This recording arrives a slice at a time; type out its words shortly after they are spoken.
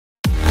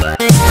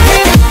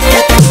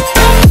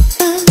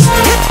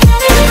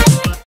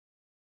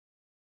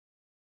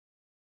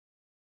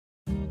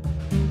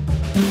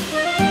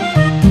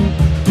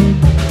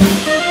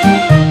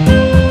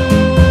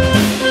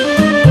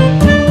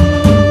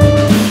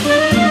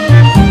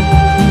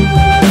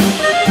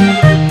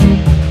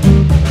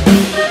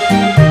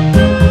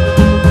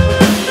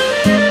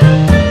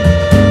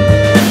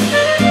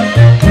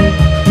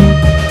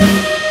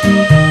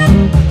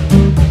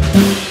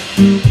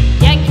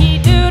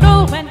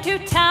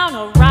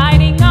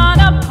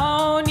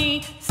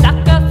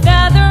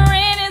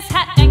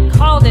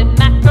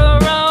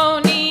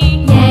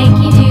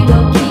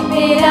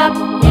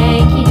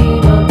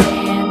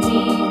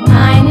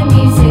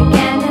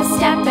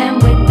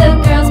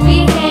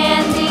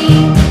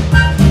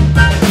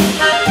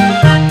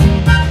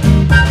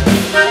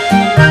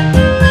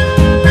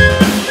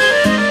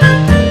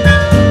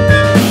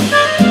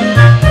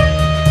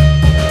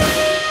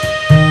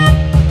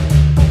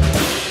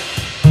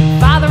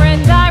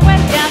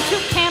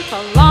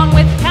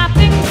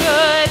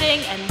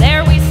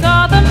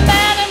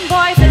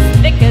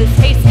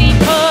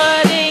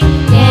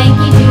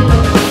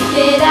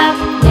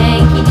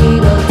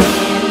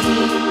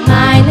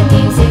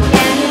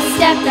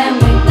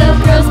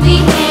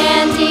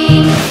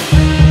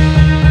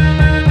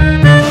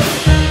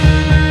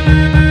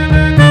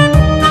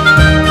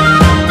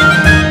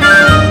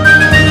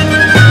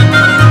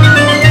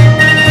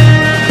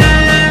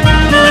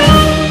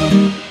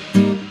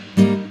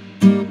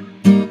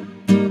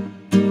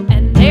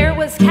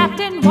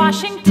Captain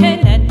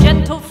Washington and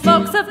gentle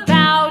folks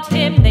about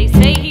him. They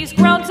say he's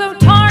grown so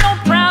tarnal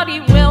proud he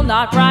will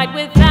not ride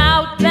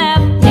without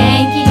them.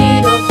 Yankee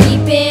Doodle,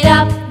 keep it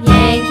up,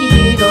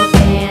 Yankee Doodle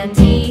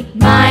dandy.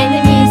 Mind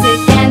the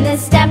music and the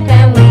step,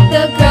 and with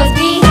the girls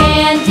be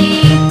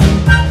handy.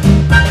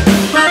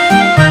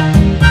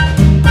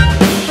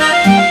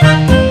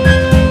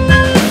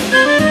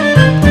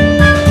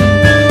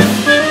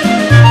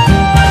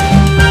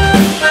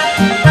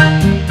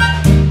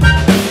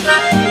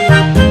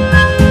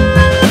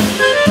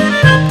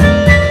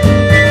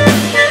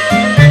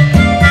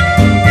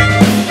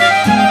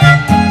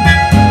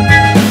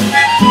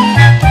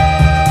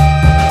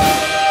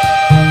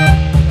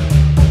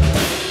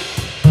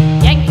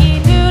 Yankee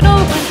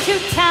Doodle went to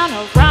town,